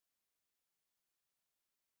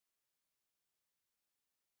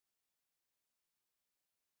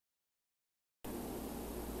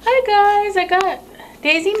Hi guys, I got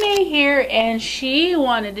Daisy May here and she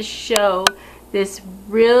wanted to show this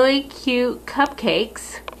really cute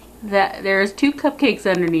cupcakes that there's 2 cupcakes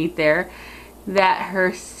underneath there that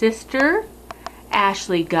her sister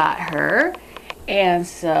Ashley got her. And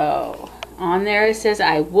so on there it says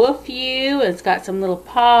I woof you. It's got some little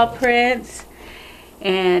paw prints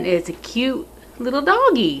and it's a cute little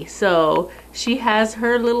doggy. So she has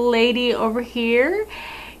her little lady over here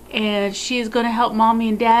and she's going to help mommy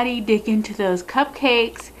and daddy dig into those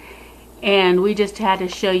cupcakes, and we just had to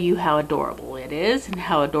show you how adorable it is and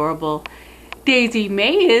how adorable Daisy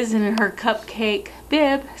May is in her cupcake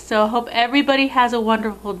bib. So I hope everybody has a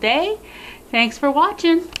wonderful day. Thanks for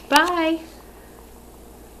watching. Bye.